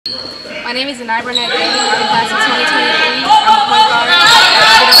My name is Zania Barnett. I'm class of 2023. I'm a point guard at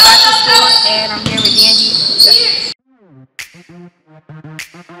Barnett School, and I'm here with DMV.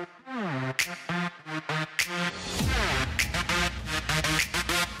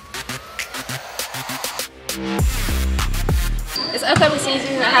 This upcoming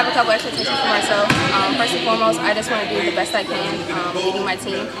season, I have a couple expectations for myself. First and foremost, I just want to do the best I can leading my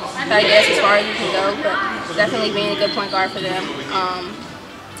team. Try to get us as far as we can go, but definitely being a good point guard for them.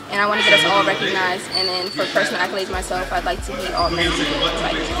 And I want to get us all recognized. And then for personal accolades myself, I'd like to be all men's.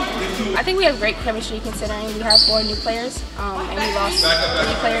 I think we have great chemistry considering we have 4 new players, and we lost 3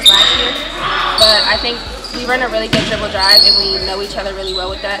 players last year. But I think we run a really good dribble drive, and we know each other really well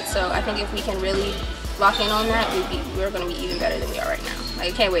with that. So I think if we can really lock in on that, we're going to be even better than we are right now.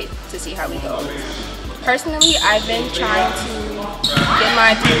 I can't wait to see how we go. Personally, I've been trying to get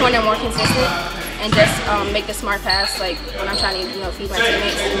my three-pointer more consistent and just make the smart pass, like when I'm trying to feed my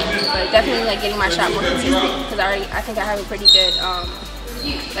teammates. But definitely like getting my shot more consistent because I think I have a pretty good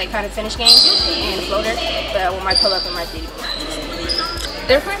kind of finish game and floater, but with my pull-up and my 3D.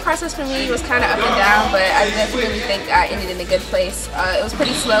 The recruiting process for me was kind of up and down, but I definitely think I ended in a good place. It was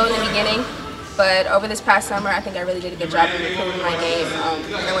pretty slow in the beginning. But over this past summer, I think I really did a good job of improving my game.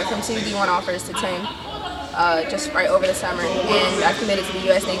 I went from 2 D1 offers to 10 just right over the summer, and I committed to the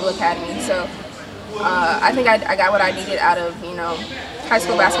U.S. Naval Academy. So I think I got what I needed out of high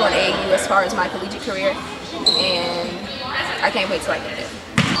school basketball and AAU as far as my collegiate career, and I can't wait till I get there.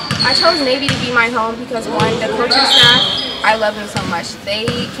 I chose Navy to be my home because one, the coaching staff, I love them so much. They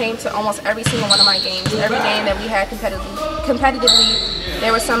came to almost every single one of my games. Every game that we had competitively,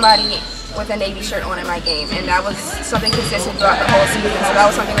 there was somebody with a Navy shirt on in my game, and that was something consistent throughout the whole season. So that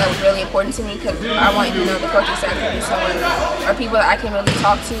was something that was really important to me because I want the coaching staff to be someone or people that I can really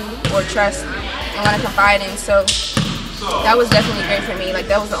talk to or trust and want to confide in. So that was definitely great for me.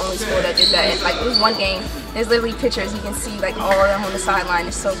 Like that was the only school that did that. And, it was one game. There's literally pictures you can see all of them on the sideline.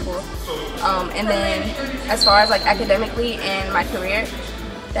 It's so cool. And then as far as academically and my career,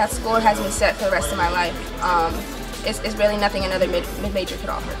 that school has me set for the rest of my life. It's really nothing another mid-major could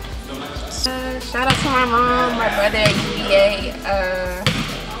offer. Shout out to my mom, my brother at UVA,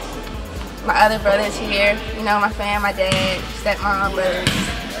 my other brothers here, my fam, my dad, stepmom, brothers,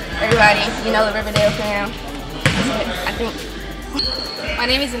 everybody, the Riverdale fam. That's it, I think. My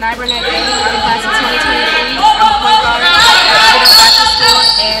name is Zania Barnett. I'm in class of 2023. I'm a point guard at Barnett School,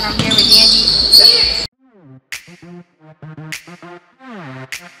 and I'm here with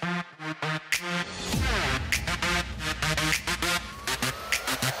DMV.